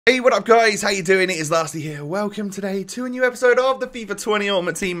Hey, what up guys? How you doing? It is Lasty here. Welcome today to a new episode of the FIFA 20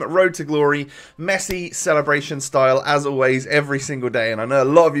 Ultimate Team Road to Glory. Messi celebration style, as always, every single day. And I know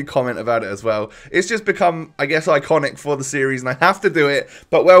a lot of you comment about it as well. It's just become, I guess, iconic for the series and I have to do it.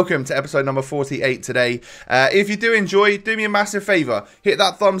 But welcome to episode number 48 today. If you do enjoy, do me a massive favour. Hit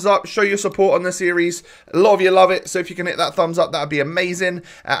that thumbs up, show your support on the series. A lot of you love it, so if you can hit that thumbs up, that would be amazing.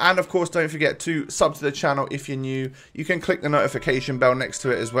 And of course, don't forget to sub to the channel if you're new. You can click the notification bell next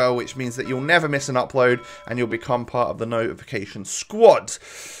to it as well, which means that you'll never miss an upload and you'll become part of the notification squad,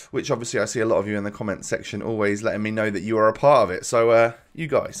 which obviously I see a lot of you in the comment section always letting me know that you are a part of it. So you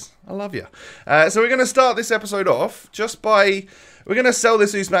guys, I love you. So we're going to start this episode off just by, we're going to sell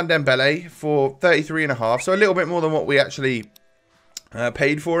this Ousmane Dembele for 33.5, so a little bit more than what we actually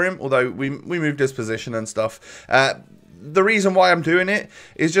paid for him, although we moved his position and stuff. The reason why I'm doing it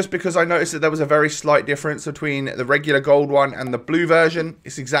is just because I noticed that there was a very slight difference between the regular gold one and the blue version.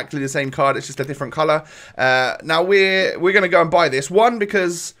 It's exactly the same card, it's just a different colour. Now we're going to go and buy this. One,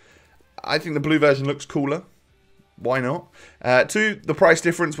 because I think the blue version looks cooler. Why not? Two, the price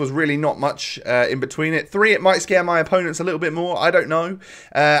difference was really not much in between it. Three, it might scare my opponents a little bit more. I don't know.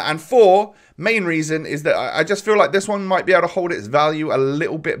 And four, main reason is that I just feel like this one might be able to hold its value a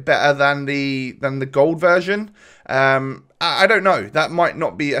little bit better than the gold version. I don't know. That might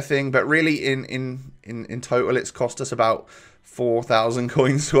not be a thing, but really in total, it's cost us about 4,000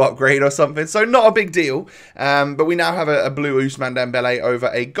 coins to upgrade or something, so not a big deal. But we now have a blue Ousmane Dembele over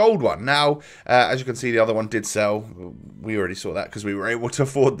a gold one. Now, as you can see, the other one did sell. We already saw that because we were able to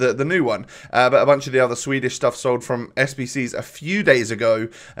afford the new one. But a bunch of the other Swedish stuff sold from SBCs a few days ago.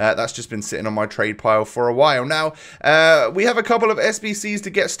 That's just been sitting on my trade pile for a while. Now, we have a couple of SBCs to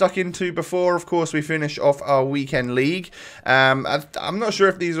get stuck into before, of course, we finish off our weekend league. I'm not sure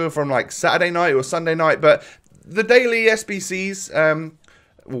if these are from like Saturday night or Sunday night, but the daily SBCs,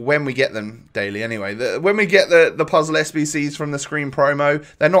 when we get them daily anyway, when we get the puzzle SBCs from the Scream promo,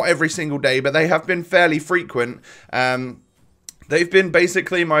 they're not every single day, but they have been fairly frequent. They've been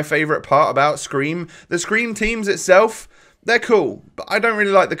basically my favourite part about Scream. The Scream teams itself, they're cool, but I don't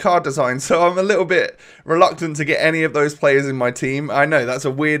really like the card design, so I'm a little bit reluctant to get any of those players in my team. I know that's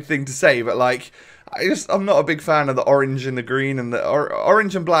a weird thing to say, but like, I'm not a big fan of the orange and the green and the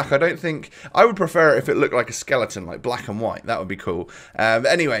orange and black. I don't think, I would prefer it if it looked like a skeleton, like black and white. That would be cool. But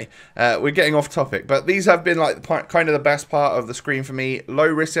anyway, we're getting off topic. But these have been like kind of the best part of the Screen for me. Low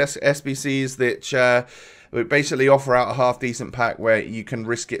risk SBCs that we basically offer out a half-decent pack where you can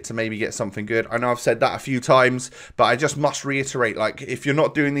risk it to maybe get something good. I know I've said that a few times, but I just must reiterate, like, if you're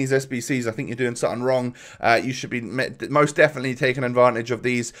not doing these SBCs, I think you're doing something wrong. You should be most definitely taking advantage of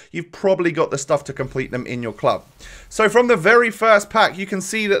these. You've probably got the stuff to complete them in your club. So from the very first pack, you can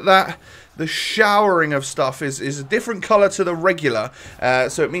see that the showering of stuff is a different colour to the regular.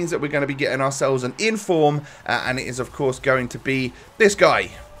 So it means that we're going to be getting ourselves an inform, and it is, of course, going to be this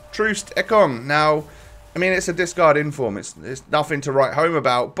guy, Troost Ekong. Now, I mean, it's a discard inform. It's nothing to write home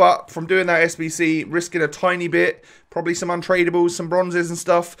about. But from doing that SBC, risking a tiny bit, probably some untradables, some bronzes and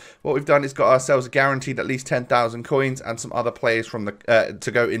stuff, what we've done is got ourselves guaranteed at least 10,000 coins and some other players from the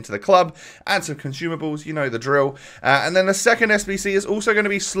to go into the club and some consumables. You know the drill. And then the second SBC is also going to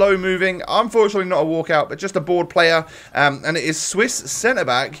be slow moving. Unfortunately, not a walkout, but just a board player. And it is Swiss centre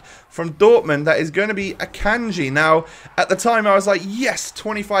back from Dortmund. That is going to be Akanji. Now, at the time, I was like, yes,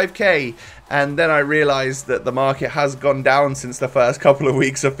 25k. And then I realised that the market has gone down since the first couple of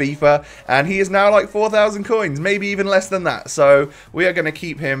weeks of FIFA. And he is now like 4,000 coins, maybe even less than that. So we are going to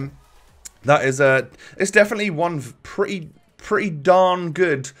keep him. That is it's definitely one pretty darn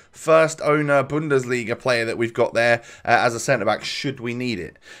good first owner Bundesliga player that we've got there as a centre-back should we need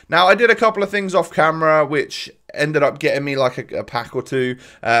it. Now, I did a couple of things off camera which ended up getting me like a pack or two.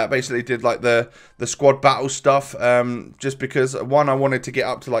 Basically did like the squad battle stuff, just because one, I wanted to get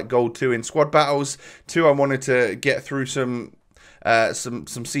up to like gold 2 in squad battles. Two, I wanted to get through some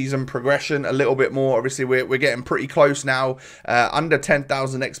season progression a little bit more. Obviously we're getting pretty close now, under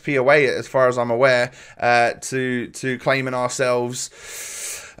 10,000 XP away as far as I'm aware, to claiming ourselves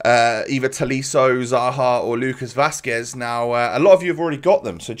either Tolisso, Zaha or Lucas Vasquez. Now a lot of you have already got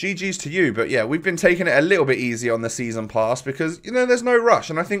them, so GG's to you. But yeah, we've been taking it a little bit easy on the season pass because, you know, there's no rush,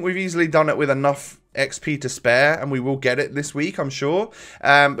 and I think we've easily done it with enough XP to spare, and we will get it this week, I'm sure.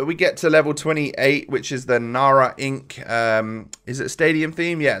 But we get to level 28, which is the Nara Inc. Is it Stadium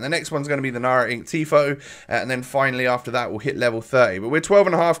theme? Yeah, and the next one's going to be the Nara Inc. Tifo, and then finally after that we'll hit level 30. But we're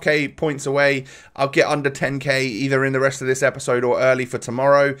 12.5k points away. I'll get under 10k either in the rest of this episode or early for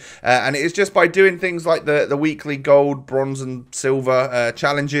tomorrow, and it is just by doing things like the weekly gold, bronze and silver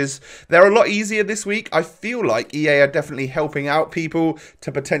challenges. They're a lot easier this week. I feel like EA are definitely helping out people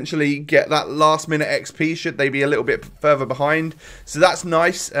to potentially get that last minute XP should they be a little bit further behind, so that's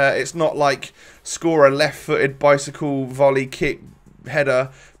nice. It's not like score a left-footed bicycle volley kick header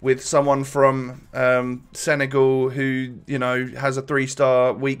with someone from Senegal who, you know, has a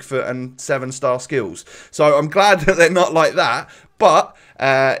 3-star weak foot and 7-star skills. So I'm glad that they're not like that, but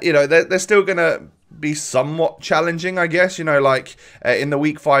you know, they're still gonna be somewhat challenging, I guess. You know, like in the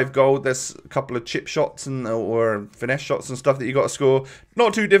week 5 gold, there's a couple of chip shots and or finesse shots and stuff that you got to score.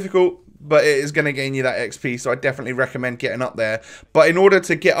 Not too difficult, but it is going to gain you that XP, so I definitely recommend getting up there. But in order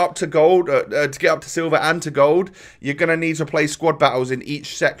to get up to gold, to get up to silver and to gold, you're going to need to play squad battles in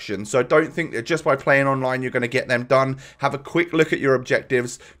each section. So don't think that just by playing online you're going to get them done. Have a quick look at your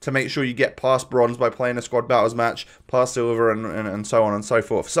objectives to make sure you get past bronze by playing a squad battles match, past silver, and so on and so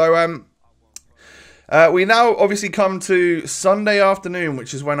forth. So we now obviously come to Sunday afternoon,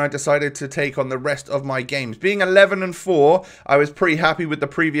 which is when I decided to take on the rest of my games. Being 11-4, I was pretty happy with the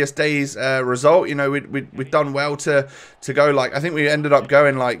previous day's result. You know, we'd done well to go, like, I think we ended up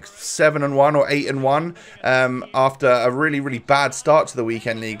going like 7-1 or 8-1 after a really bad start to the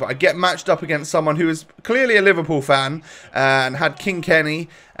weekend league. But I get matched up against someone who is clearly a Liverpool fan and had King Kenny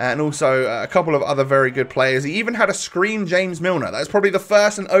and also a couple of other very good players. He even had a Scream James Milner. That's probably the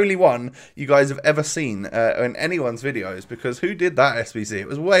first and only one you guys have ever seen in anyone's videos, because who did that, SBC? It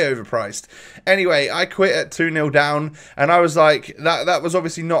was way overpriced. Anyway, I quit at 2-0 down, and I was like, that was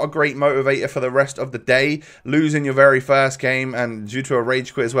obviously not a great motivator for the rest of the day. Losing your very first game, and due to a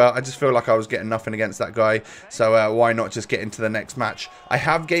rage quit as well, I just feel like I was getting nothing against that guy, so why not just get into the next match? I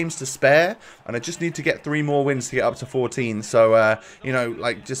have games to spare, and I just need to get 3 more wins to get up to 14, so, you know,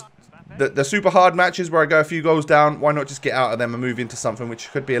 like, just the super hard matches where I go a few goals down, why not just get out of them and move into something which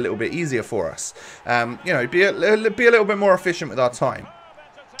could be a little bit easier for us? You know, be a little bit more efficient with our time.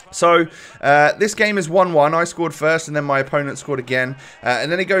 So, this game is 1-1. I scored first, and then my opponent scored again.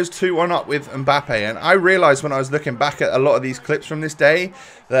 And then it goes 2-1 up with Mbappe. And I realised when I was looking back at a lot of these clips from this day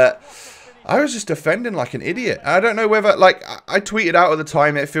that I was just defending like an idiot. I don't know whether, like, I tweeted out at the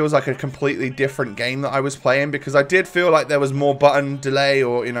time, it feels like a completely different game that I was playing, because I did feel like there was more button delay,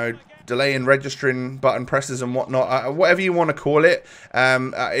 or, you know, delay in registering button presses and whatnot, whatever you want to call it.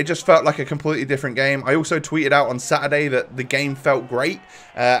 It just felt like a completely different game. I also tweeted out on Saturday that the game felt great,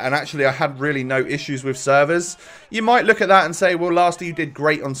 and actually I had really no issues with servers. You might look at that and say, well, lastly you did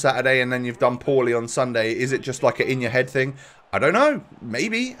great on Saturday and then you've done poorly on Sunday. Is it just like an in your head thing? I don't know,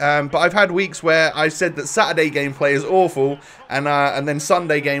 maybe, but I've had weeks where I said that Saturday gameplay is awful, and then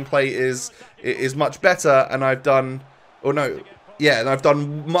Sunday gameplay is much better, and I've done, or no, yeah, and I've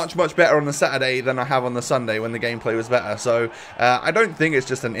done much better on the Saturday than I have on the Sunday when the gameplay was better. So I don't think it's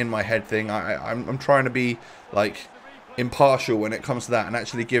just an in my head thing. I'm trying to be like impartial when it comes to that and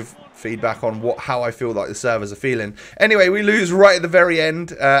actually give feedback on how I feel like the servers are feeling. Anyway, we lose right at the very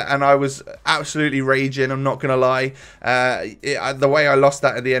end, and I was absolutely raging, I'm not gonna lie. The way I lost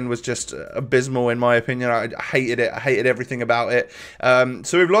that at the end was just abysmal in my opinion. I hated it. I hated everything about it.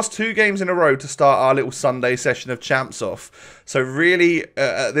 So we've lost 2 games in a row to start our little Sunday session of champs off. So really,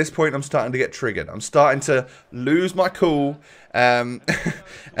 at this point, I'm starting to get triggered. I'm starting to lose my cool. And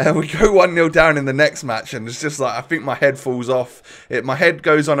we go 1-0 down in the next match, and it's just like, I think my head falls off. My head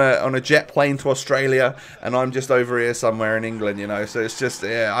goes on a jet plane to Australia, and I'm just over here somewhere in England, you know. So it's just,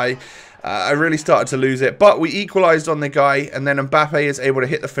 yeah, I really started to lose it. But we equalised on the guy, and then Mbappe is able to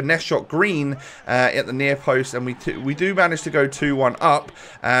hit the finesse shot green at the near post, and we do manage to go 2-1 up.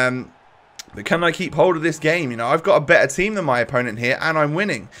 But can I keep hold of this game? You know, I've got a better team than my opponent here, and I'm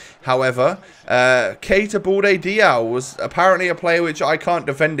winning. However, Keita Balde-Diao was apparently a player which I can't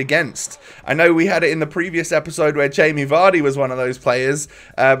defend against. I know we had it in the previous episode where Jamie Vardy was one of those players,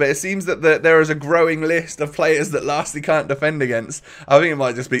 but it seems that there is a growing list of players that Lastly can't defend against. I think it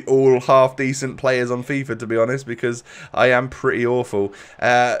might just be all half-decent players on FIFA, to be honest, because I am pretty awful.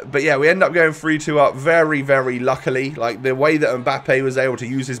 But yeah, we end up going 3-2 up very luckily. Like, the way that Mbappe was able to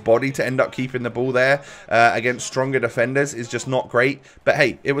use his body to end up keeping keeping the ball there against stronger defenders is just not great. But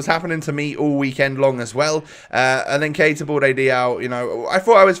hey, it was happening to me all weekend long as well. And then Keita balled AD out. You know, I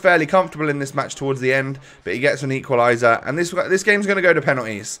thought I was fairly comfortable in this match towards the end, but he gets an equaliser, and this game's going to go to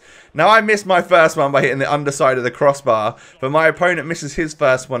penalties. Now, I missed my first one by hitting the underside of the crossbar, but my opponent misses his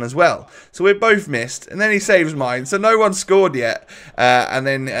first one as well. So we're both missed, and then he saves mine, so no one scored yet. And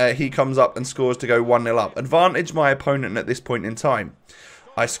then he comes up and scores to go 1-0 up. Advantage my opponent at this point in time.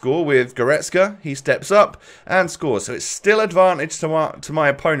 I score with Goretzka, he steps up and scores. So it's still advantage to my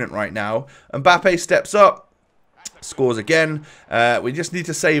opponent right now. Mbappe steps up, scores again. We just need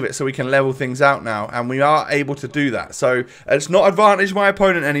to save it so we can level things out now, and we are able to do that. So it's not advantage my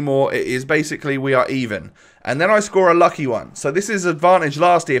opponent anymore, it is basically we are even. And then I score a lucky one. So this is advantage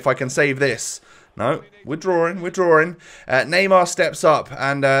Lasty if I can save this. No, we're drawing. Neymar steps up,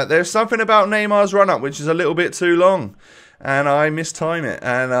 and there's something about Neymar's run-up which is a little bit too long. And I mistime it,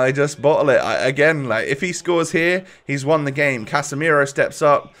 and I just bottle it. Again, like, if he scores here, he's won the game. Casemiro steps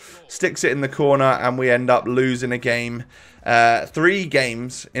up, sticks it in the corner, and we end up losing a game. 3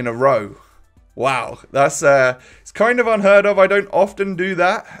 games in a row. Wow, that's it's kind of unheard of. I don't often do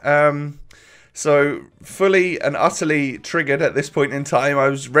that. So, fully and utterly triggered at this point in time. I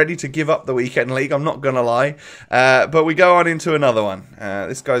was ready to give up the weekend league, I'm not going to lie. But we go on into another one.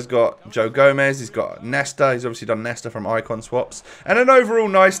 This guy's got Joe Gomez, he's got Nesta, he's obviously done Nesta from Icon Swaps. And an overall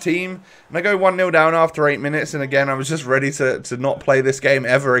nice team. And I go 1-0 down after 8 minutes, and again, I was just ready to not play this game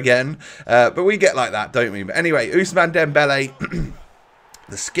ever again. But we get like that, don't we? But anyway, Ousmane Dembele...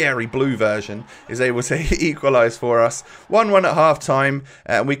 the scary blue version, is able to equalise for us. 1-1 at half-time,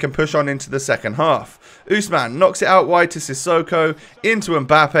 and we can push on into the second half. Ousmane knocks it out wide to Sissoko, into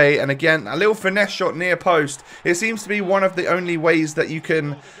Mbappe, and again, a little finesse shot near post. It seems to be one of the only ways that you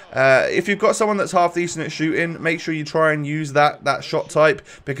can, if you've got someone that's half decent at shooting, make sure you try and use that shot type,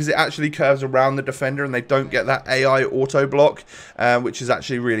 because it actually curves around the defender and they don't get that AI auto block, which is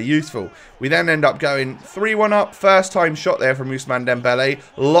actually really useful. We then end up going 3-1 up, first time shot there from Ousmane Dembele.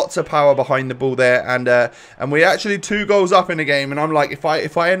 Lots of power behind the ball there, and we're actually 2 goals up in the game, and I'm like, if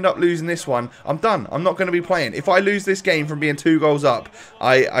I end up losing this one, I'm done. I'm not going to be playing. If I lose this game from being 2 goals up,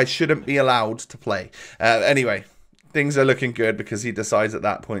 I shouldn't be allowed to play. Anyway, things are looking good because he decides at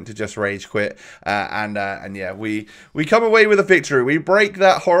that point to just rage quit, and yeah, we come away with a victory. We break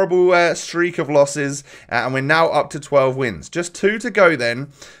that horrible streak of losses, and we're now up to 12 wins. Just 2 to go then,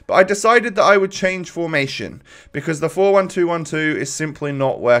 but I decided that I would change formation because the 4-1-2-1-2 is simply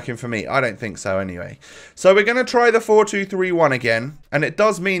not working for me. I don't think so anyway. So we're going to try the 4-2-3-1 again, and it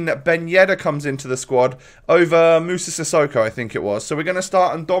does mean that Ben Yedder comes into the squad over Moussa Sissoko, I think it was. So we're going to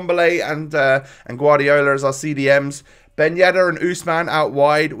start on Ndombele and Guardiola as our CDMs. Ben Yedder and Ousmane out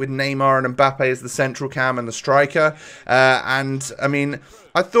wide with Neymar and Mbappe as the central cam and the striker. And I mean,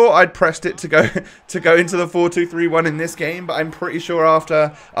 I thought I'd pressed it to go into the 4-2-3-1 in this game, but I'm pretty sure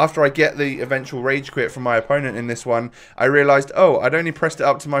after I get the eventual rage quit from my opponent in this one, I realised, oh, I'd only pressed it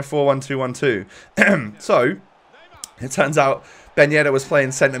up to my 4-1-2-1-2. So it turns out Ben Yedder was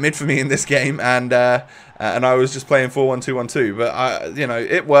playing centre mid for me in this game, and I was just playing 4-1-2-1-2. But you know,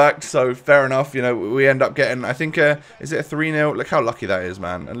 it worked, so fair enough. You know, we end up getting, I think, is it a 3-0? Look how lucky that is,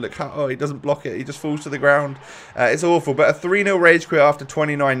 man. And look how, oh, he doesn't block it. He just falls to the ground. It's awful. But a 3-0 rage quit after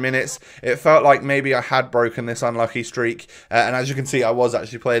 29 minutes. It felt like maybe I had broken this unlucky streak. And as you can see, I was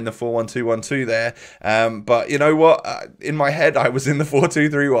actually playing the 4-1-2-1-2 there. But you know what? In my head, I was in the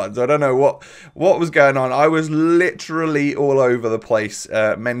 4-2-3-1. So I don't know what was going on. I was literally all over the place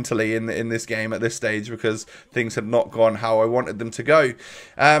mentally in this game at this stage, because things had not gone how I wanted them to go.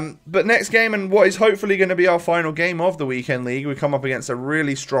 But next game, and what is hopefully going to be our final game of the weekend league, we come up against a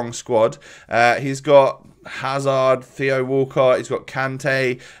really strong squad. He's got Hazard, Theo Walcott, he's got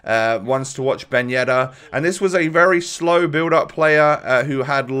Kante, wants to watch Ben Yedder, and this was a very slow build-up player who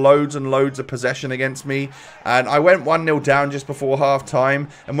had loads and loads of possession against me, and I went 1-0 down just before half-time,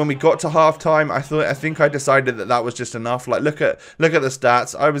 and when we got to half-time, I think I decided that was just enough. Like, look at the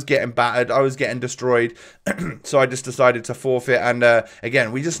stats. I was getting battered, I was getting destroyed, so I just decided to forfeit, and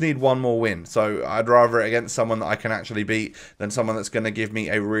again, we just need one more win, so I'd rather it against someone that I can actually beat than someone that's going to give me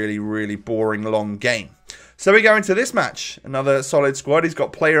a really, really boring long game. So we go into this match. Another solid squad. He's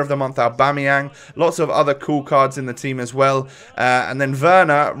got Player of the Month Aubameyang. Lots of other cool cards in the team as well. And then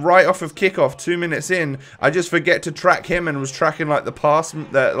Werner, right off of kickoff, 2 minutes in, I just forget to track him and was tracking like the pass,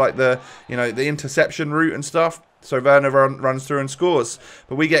 the interception route and stuff. So Werner runs through and scores.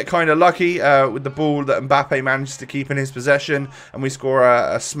 But we get kind of lucky with the ball that Mbappe manages to keep in his possession. And we score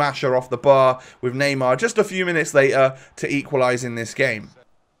a smasher off the bar with Neymar just a few minutes later to equalise in this game.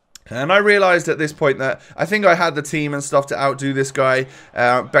 And I realised at this point that I think I had the team and stuff to outdo this guy.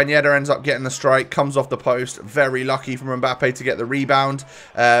 Ben Yedder ends up getting the strike, comes off the post. Very lucky from Mbappe to get the rebound.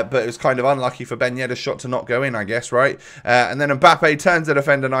 But it was kind of unlucky for Ben Yedder's shot to not go in, I guess, right? And then Mbappe turns the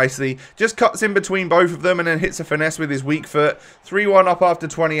defender nicely. Just cuts in between both of them and then hits a finesse with his weak foot. 3-1 up after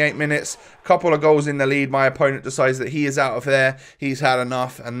 28 minutes. Couple of goals in the lead. My opponent decides that he is out of there. He's had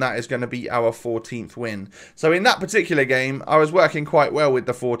enough. And that is going to be our 14th win. So in that particular game, I was working quite well with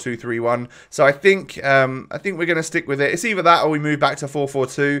the 4-2-3-1. So I think we're going to stick with it. It's either that or we move back to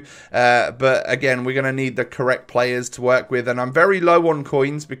 4-4-2. But again, we're going to need the correct players to work with. And I'm very low on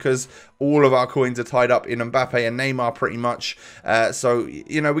coins because all of our coins are tied up in Mbappe and Neymar pretty much. So,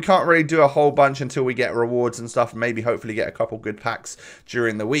 you know, we can't really do a whole bunch until we get rewards and stuff. Maybe hopefully get a couple good packs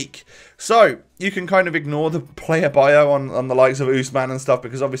during the week. So you can kind of ignore the player bio on the likes of Usman and stuff,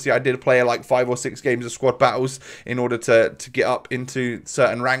 because obviously I did play like 5 or 6 games of squad battles in order to get up into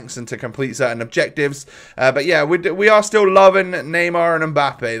certain ranks and to complete certain objectives. But yeah, we are still loving Neymar and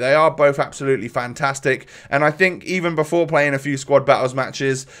Mbappe. They are both absolutely fantastic. And I think even before playing a few squad battles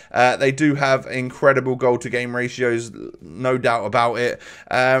matches, they do have incredible goal to game ratios, no doubt about it.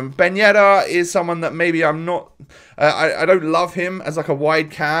 Ben Yedder is someone that maybe I'm not... I don't love him as like a wide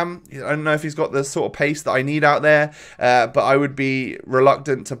cam. I don't know if he's got the sort of pace that I need out there, but I would be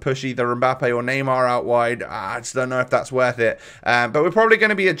reluctant to push either Mbappe or Neymar out wide. I just don't know if that's worth it. But we're probably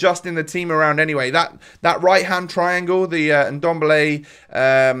going to be adjusting the team around anyway. That right-hand triangle, the Ndombele,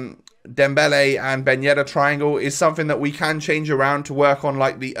 Dembele and Ben Yedder triangle, is something that we can change around to work on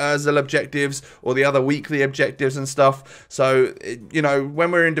like the Ozil objectives or the other weekly objectives and stuff. So, you know, when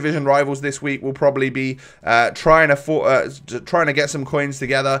we're in division rivals this week, we'll probably be trying to get some coins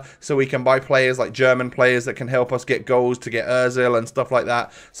together so we can buy players like German players that can help us get goals to get Ozil and stuff like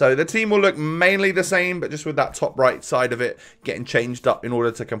that. So the team will look mainly the same, but just with that top right side of it getting changed up in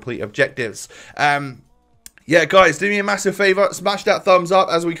order to complete objectives. Yeah, guys, do me a massive favour, smash that thumbs up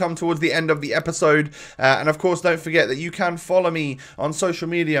as we come towards the end of the episode. And of course, don't forget that you can follow me on social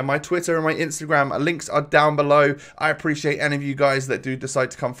media. My Twitter and my Instagram links are down below. I appreciate any of you guys that do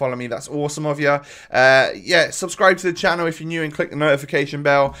decide to come follow me. That's awesome of you. Yeah, subscribe to the channel if you're new and click the notification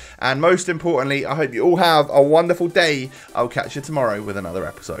bell. And most importantly, I hope you all have a wonderful day. I'll catch you tomorrow with another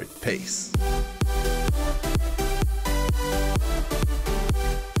episode. Peace.